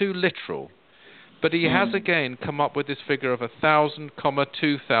and be too literal, but he has again come up with this figure of 1,000,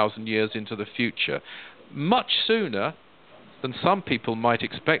 2,000 years into the future. Much sooner than some people might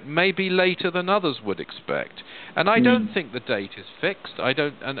expect, maybe later than others would expect. And I don't think the date is fixed.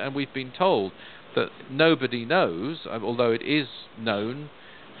 And we've been told that nobody knows, although it is known,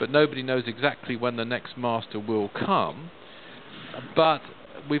 but nobody knows exactly when the next master will come. But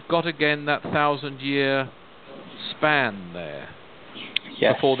we've got again that 1,000-year span there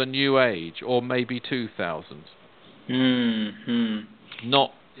before the new age, or maybe 2,000.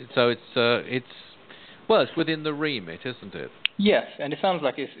 Not so. It's within the remit, isn't it? Yes, and it sounds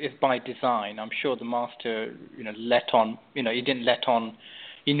like it's by design. I'm sure the master, let on. He didn't let on.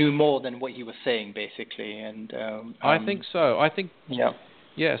 He knew more than what he was saying, basically. And I think so. I think. Yeah.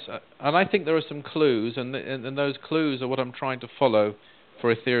 Yes, and I think there are some clues, and those clues are what I'm trying to follow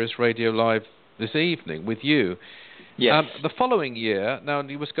for Aetherius Radio Live this evening with you. Yes. The following year, now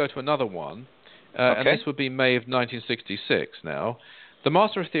you must go to another one, and this would be May of 1966 now. The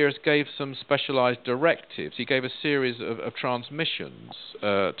Master Aetherius gave some specialized directives. He gave a series of transmissions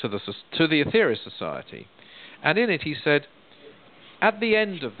to the Aetherius Society. And in it he said, at the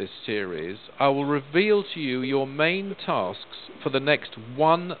end of this series, I will reveal to you your main tasks for the next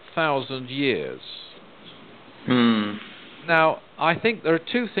 1,000 years. Now, I think there are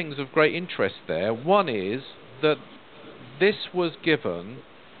two things of great interest there. One is that this was given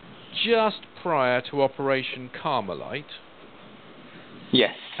just prior to Operation Carmelite.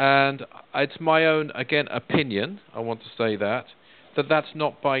 Yes. And it's my own, again, opinion, I want to say that's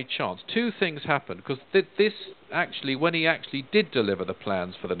not by chance. Two things happened, because this actually, when he actually did deliver the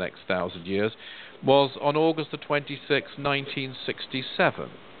plans for the next 1,000 years, was on August the 26th, 1967.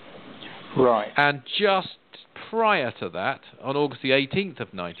 Right. And just prior to that, on August the 18th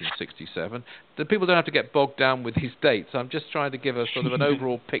of 1967, the people don't have to get bogged down with his dates. I'm just trying to give a sort of an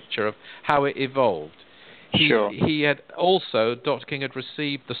overall picture of how it evolved. He had also, Dr. King had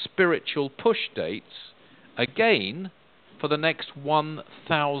received the spiritual push dates, again, for the next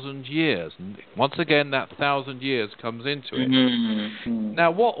 1,000 years. Once again, that 1,000 years comes into it.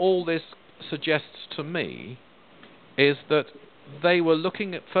 Now, what all this suggests to me is that they were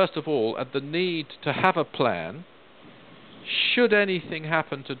looking at, first of all, at the need to have a plan should anything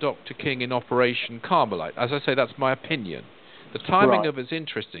happen to Dr. King in Operation Carmelite. As I say, that's my opinion. The timing of it is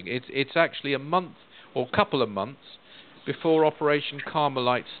interesting. It's actually a month or couple of months before Operation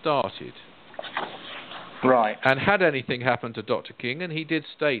Carmelite started. Right. And had anything happened to Dr. King, and he did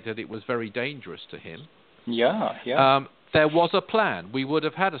state that it was very dangerous to him. There was a plan. We would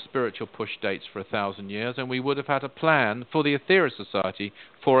have had a spiritual push dates for 1,000 years, and we would have had a plan for the Aetherius Society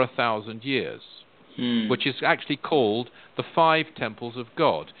for 1,000 years, which is actually called the 5 Temples of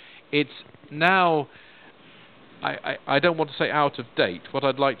God. It's now, I don't want to say out of date. What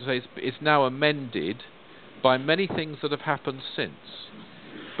I'd like to say is it's now amended by many things that have happened since.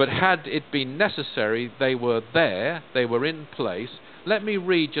 But had it been necessary, they were there, they were in place. Let me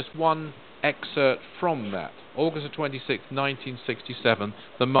read just one excerpt from that. August 26, 1967,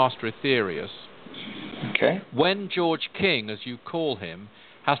 the Master Aetherius. Okay. When George King, as you call him,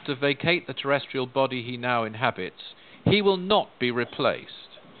 has to vacate the terrestrial body he now inhabits, he will not be replaced.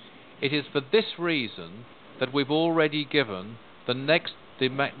 It is for this reason that we've already given the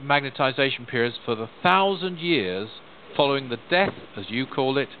magnetization periods for the 1,000 years following the death, as you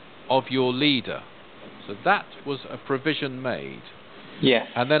call it, of your leader. So that was a provision made. Yes.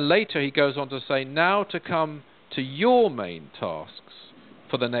 And then later he goes on to say, now to come to your main tasks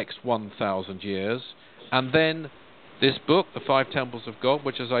for the next 1,000 years, and then this book, The Five Temples of God,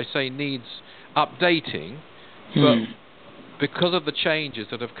 which, as I say, needs updating, but because of the changes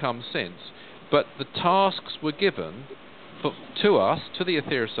that have come since. But the tasks were given to us, to the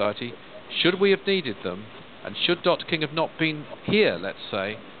Aetherius Society, should we have needed them, and should Dr. King have not been here, let's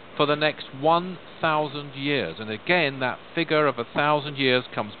say, for the next 1,000 years. And again, that figure of 1,000 years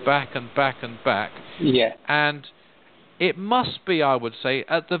comes back and back and back. Yeah. And it must be, I would say,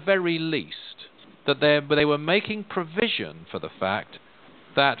 at the very least, that they were making provision for the fact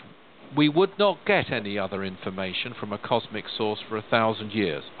that we would not get any other information from a cosmic source for 1,000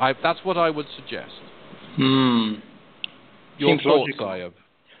 years. That's what I would suggest. Your seems thoughts, logical. Ayub?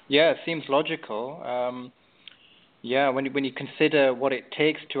 Yeah, it seems logical. When you consider what it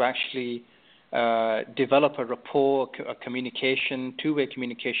takes to actually develop a rapport, a communication, two-way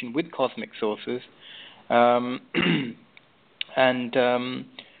communication with cosmic sources, and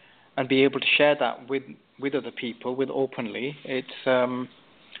be able to share that with other people, openly, it's I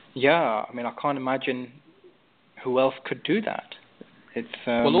can't imagine who else could do that. It's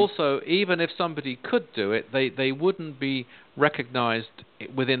well, also, even if somebody could do it, they wouldn't be recognized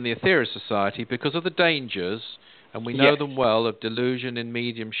within the Aetherius Society because of the dangers, and we know them well, of delusion in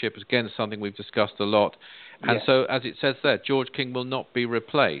mediumship. Again, something we've discussed a lot. And so, as it says there, George King will not be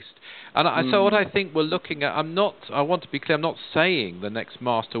replaced. And so what I think we're looking at, I want to be clear, I'm not saying the next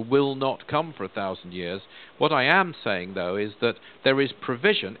master will not come for 1,000 years. What I am saying, though, is that there is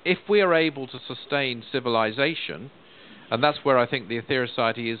provision. If we are able to sustain civilization, and that's where I think the Aetherius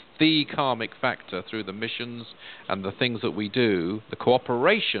Society is the karmic factor through the missions and the things that we do, the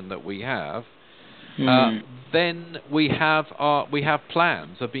cooperation that we have, then we have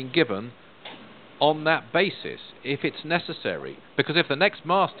plans have been given on that basis, if it's necessary. Because if the next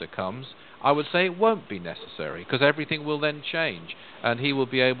master comes, I would say it won't be necessary, because everything will then change, and he will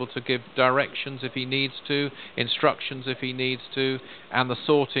be able to give directions if he needs to, instructions if he needs to, and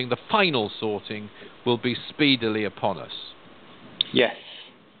the final sorting will be speedily upon us. Yes.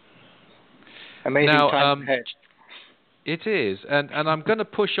 Amazing time ahead. It is, and I'm going to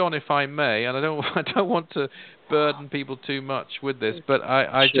push on, if I may, and I don't want to burden people too much with this, but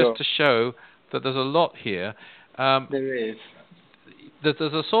I just to show that there's a lot here. There is. There's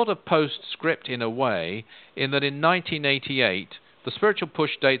a sort of postscript in a way, in that in 1988 the spiritual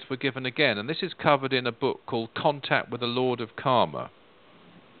push dates were given again, and this is covered in a book called Contact with the Lord of Karma.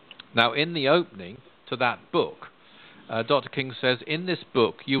 Now, in the opening to that book, Dr. King says, in this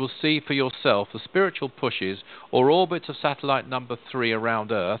book you will see for yourself the spiritual pushes or orbits of satellite number 3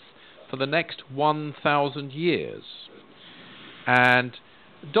 around Earth for the next 1,000 years. And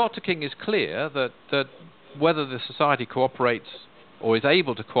Dr. King is clear that whether the society cooperates or is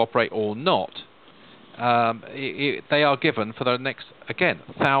able to cooperate or not, they are given for the next, again,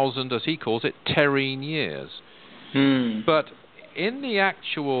 1,000, as he calls it, terrene years. But in the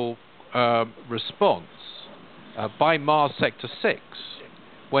actual response by Mars Sector 6,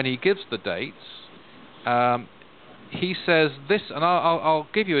 when he gives the dates, he says this, and I'll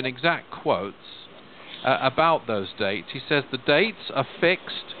give you an exact quote about those dates. He says the dates are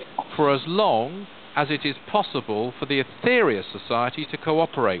fixed for as long as it is possible for the Aetherius Society to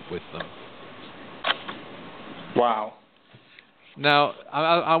cooperate with them. Wow. Now,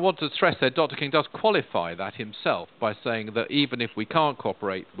 I want to stress that Dr. King does qualify that himself by saying that even if we can't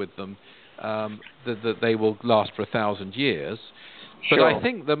cooperate with them, that they will last for 1,000 years. But I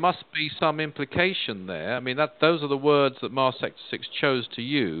think there must be some implication there. I mean, those are the words that Mars Sector 6 chose to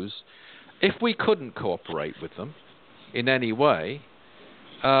use. If we couldn't cooperate with them in any way,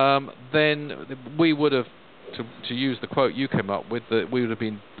 then we would have, to use the quote you came up with, we would have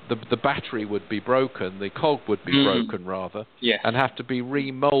been, the battery would be broken, the cog would be broken rather, and have to be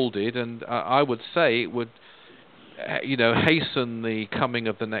remolded. And I would say it would, hasten the coming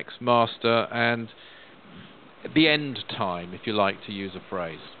of the next master and the end time, if you like to use a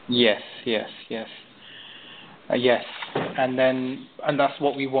phrase. Yes. And that's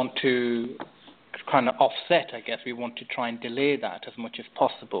what we want to kind of offset, I guess. We want to try and delay that as much as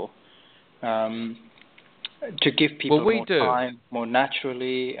possible, to give people more time, more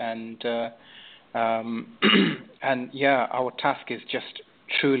naturally, and our task is just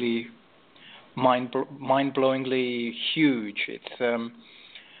truly mind-blowingly huge. It's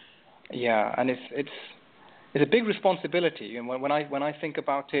Yeah, and it's a big responsibility. And when I think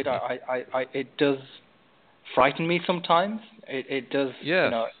about it, I it does frighten me sometimes. It does.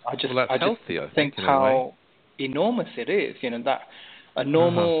 Yes. I just healthy, I think in how enormous it is. That a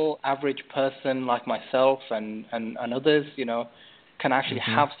normal average person like myself and others, can actually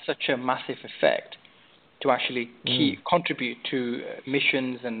have such a massive effect to actually contribute to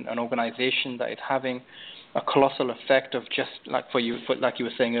missions and an organization that is having a colossal effect of just like like you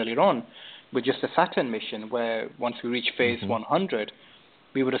were saying earlier on, with just the Saturn mission, where once we reach phase 100,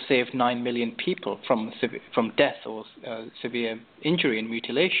 we would have saved 9 million people from death or severe injury and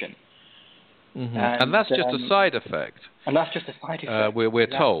mutilation. And that's just a side effect. And that's just a side effect. We're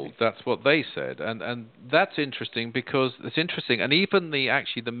told that's what they said, and that's interesting because it's interesting. And even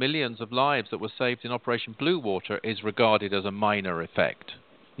the millions of lives that were saved in Operation Blue Water is regarded as a minor effect,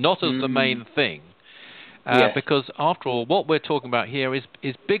 not as the main thing. Because after all, what we're talking about here is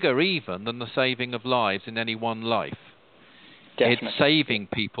bigger even than the saving of lives in any one life. Definitely. It's saving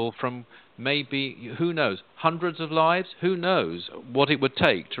people from maybe, who knows, hundreds of lives. Who knows what it would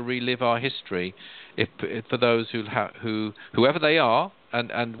take to relive our history, if for those whoever they are.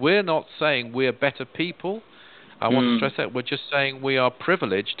 And we're not saying we're better people. I want to stress that. We're just saying we are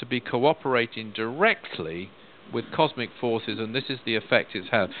privileged to be cooperating directly with cosmic forces, and this is the effect it's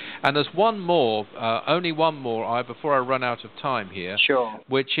had. And there's one more, only one more, before I run out of time here,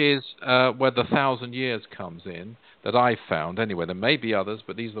 which is where the 1,000 years comes in, that I found. Anyway, there may be others,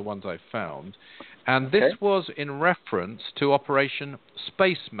 but these are the ones I found. And this was in reference to Operation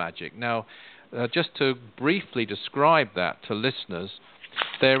Space Magic. Now, just to briefly describe that to listeners,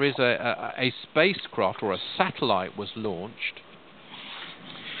 there is a spacecraft or a satellite was launched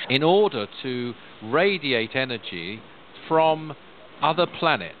in order to radiate energy from other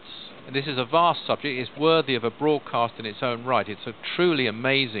planets. And this is a vast subject. It's worthy of a broadcast in its own right. It's a truly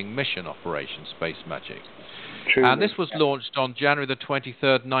amazing mission, Operation Space Magic. Truly. And this was launched on January the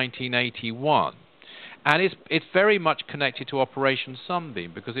 23rd, 1981. And it's very much connected to Operation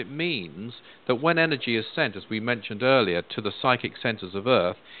Sunbeam, because it means that when energy is sent, as we mentioned earlier, to the psychic centers of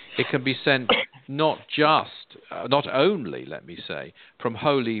Earth, it can be sent not only, let me say, from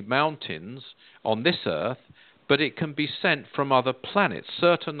holy mountains on this Earth, but it can be sent from other planets,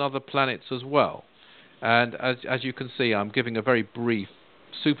 certain other planets as well. And as you can see, I'm giving a very brief,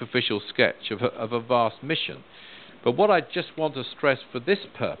 superficial sketch of a vast mission. But what I just want to stress for this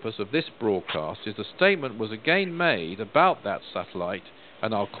purpose of this broadcast is a statement was again made about that satellite,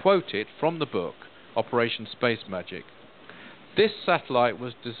 and I'll quote it from the book, Operation Space Magic. This satellite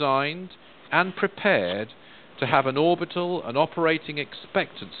was designed and prepared to have an orbital and operating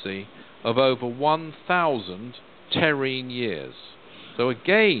expectancy of over 1,000 terrene years. So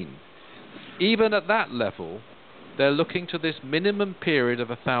again, even at that level, they're looking to this minimum period of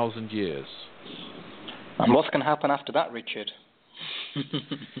 1,000 years. And what's going to happen after that, Richard?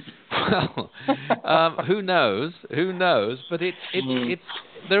 Well, who knows? Who knows? But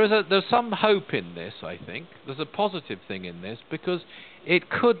there's some hope in this. I think there's a positive thing in this, because it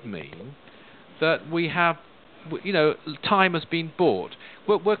could mean that we have, time has been bought.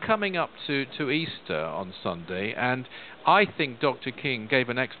 We're coming up to Easter on Sunday, and I think Dr. King gave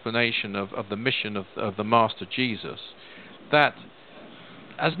an explanation of the mission of the Master Jesus that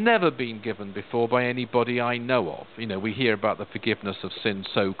has never been given before by anybody I know of. We hear about the forgiveness of sins,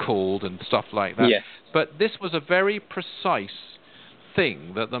 so-called, and stuff like that. Yes. But this was a very precise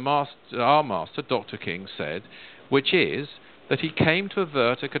thing that our Master, Dr. King, said, which is that he came to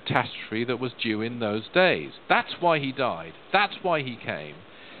avert a catastrophe that was due in those days. That's why he died. That's why he came.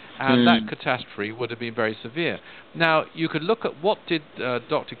 And that catastrophe would have been very severe. Now, you could look at what did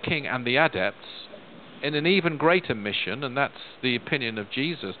Dr. King and the adepts in an even greater mission, and that's the opinion of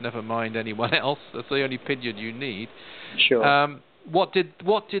Jesus, never mind anyone else. That's the only opinion you need. Sure. What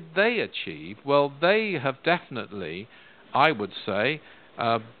did they achieve? Well, they have definitely, I would say,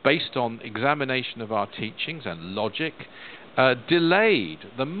 based on examination of our teachings and logic, delayed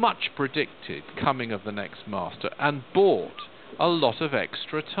the much predicted coming of the next Master and bought a lot of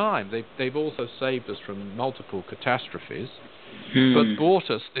extra time. They've also saved us from multiple catastrophes, but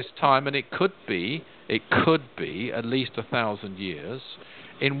bought us this time, and it could be at least 1,000 years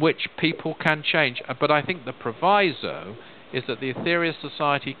in which people can change. But I think the proviso is that the Aetherius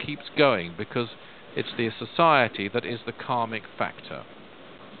Society keeps going, because it's the society that is the karmic factor.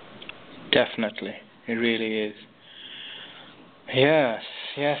 Definitely. It really is. Yes.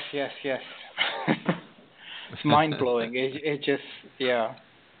 It's mind-blowing. It just,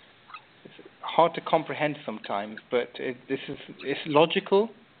 it's hard to comprehend sometimes, but it's logical,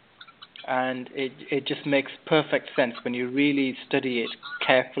 and it just makes perfect sense when you really study it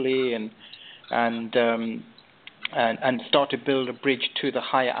carefully and start to build a bridge to the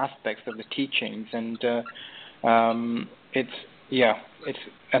higher aspects of the teachings. And it's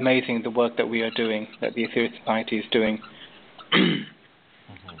amazing the work that we are doing, that the Aetherius Society is doing.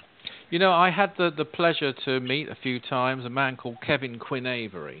 You know, I had the pleasure to meet a few times a man called Kevin Quinn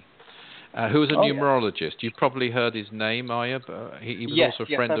Avery, who was a numerologist. You've probably heard his name, Aya. He was also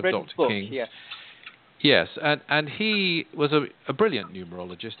a friend of Dr. King. Yes. Yes, and he was a brilliant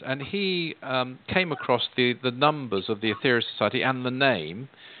numerologist, and he came across the numbers of the Aetherius Society and the name,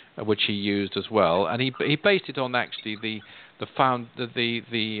 which he used as well, and he based it on actually the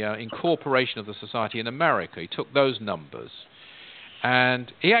incorporation of the society in America. He took those numbers.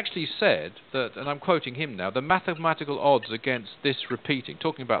 And he actually said that, and I'm quoting him now, the mathematical odds against this repeating,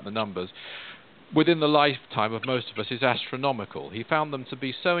 talking about the numbers, within the lifetime of most of us is astronomical. He found them to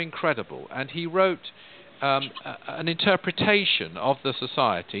be so incredible. And he wrote an interpretation of the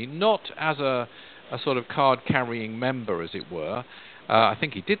society, not as a sort of card-carrying member, as it were. I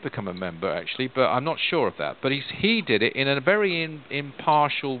think he did become a member, actually, but I'm not sure of that. But he did it in a very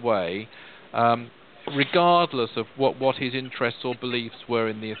impartial way, regardless of what his interests or beliefs were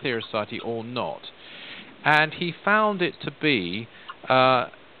in the Aetherius Society or not. And he found it to be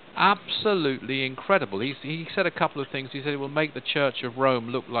absolutely incredible. He said a couple of things. He said it will make the Church of Rome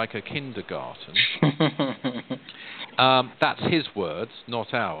look like a kindergarten. That's his words,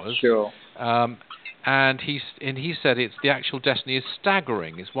 not ours. Sure. And he said the actual destiny is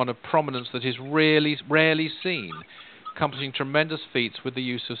staggering. It's one of prominence that is rarely seen, accomplishing tremendous feats with the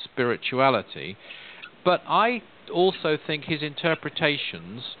use of spirituality. But I also think his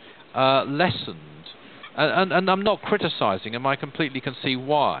interpretations lessened, and I'm not criticizing him. I completely can see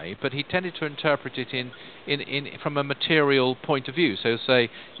why. But he tended to interpret it in from a material point of view. So say,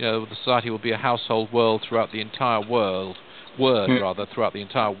 the society will be a household word throughout the entire world, throughout the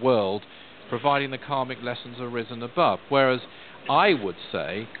entire world, providing the karmic lessons are risen above. Whereas I would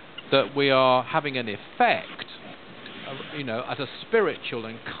say that we are having an effect, at a spiritual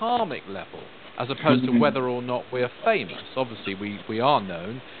and karmic level, as opposed to whether or not we are famous. Obviously, we are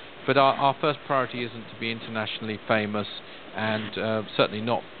known, but our first priority isn't to be internationally famous and certainly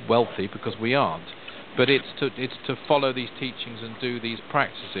not wealthy, because we aren't. But it's to follow these teachings and do these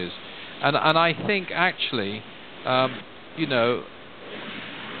practices. And I think actually,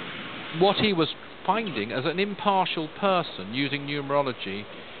 what he was finding as an impartial person using numerology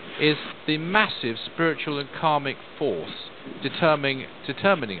is the massive spiritual and karmic force determining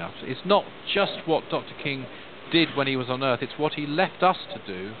us. It's not just what Dr. King did when he was on Earth, it's what he left us to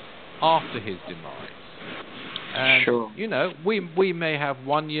do after his demise. And, sure. We may have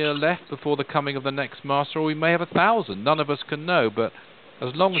 1 year left before the coming of the next master, or we may have 1,000. None of us can know, but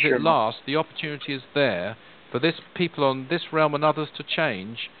as long as it lasts, the opportunity is there for this people on this realm and others to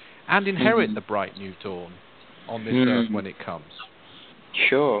change and inherit the bright new dawn on this earth when it comes.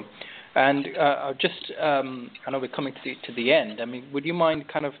 Sure. And I know we're coming to the end. I mean, would you mind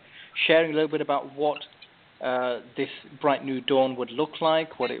kind of sharing a little bit about what this bright new dawn would look like?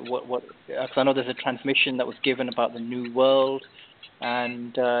 Because I know there's a transmission that was given about the new world,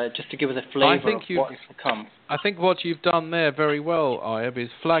 and just to give us a flavour of what is to come. I think what you've done there very well, Ayub, is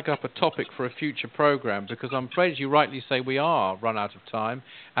flag up a topic for a future program, because I'm afraid, as you rightly say, we are run out of time,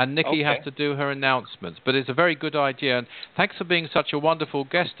 and Nikki has to do her announcements. But it's a very good idea, and thanks for being such a wonderful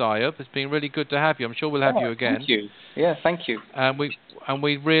guest, Ayub. It's been really good to have you. I'm sure we'll have you again. Thank you. Yeah, thank you. And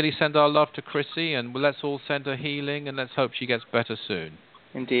we really send our love to Chrissie, and let's all send her healing, and let's hope she gets better soon.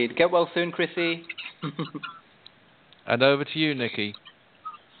 Indeed. Get well soon, Chrissie. And over to you, Nikki.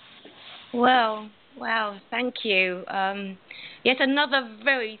 Well, wow, thank you. Yet another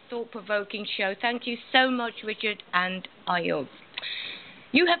very thought-provoking show. Thank you so much, Richard and Ayub.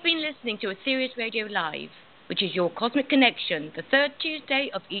 You have been listening to Aetherius Radio Live, which is your cosmic connection, the third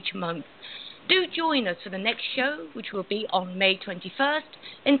Tuesday of each month. Do join us for the next show, which will be on May 21st,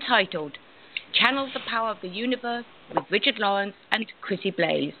 entitled Channel the Power of the Universe with Richard Lawrence and Chrissie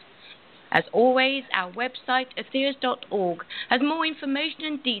Blaze. As always, our website, aetherius.org, has more information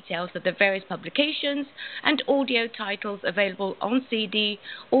and details of the various publications and audio titles available on CD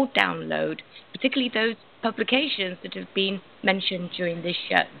or download, particularly those publications that have been mentioned during this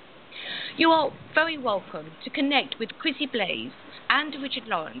show. You are very welcome to connect with Chrissie Blaze and Richard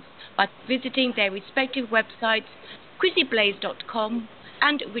Lawrence by visiting their respective websites, chrissieblaze.com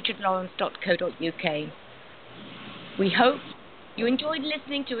and richardlawrence.co.uk. We hope you enjoyed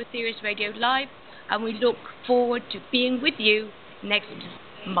listening to Aetherius Radio Live, and we look forward to being with you next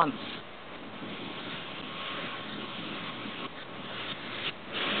month.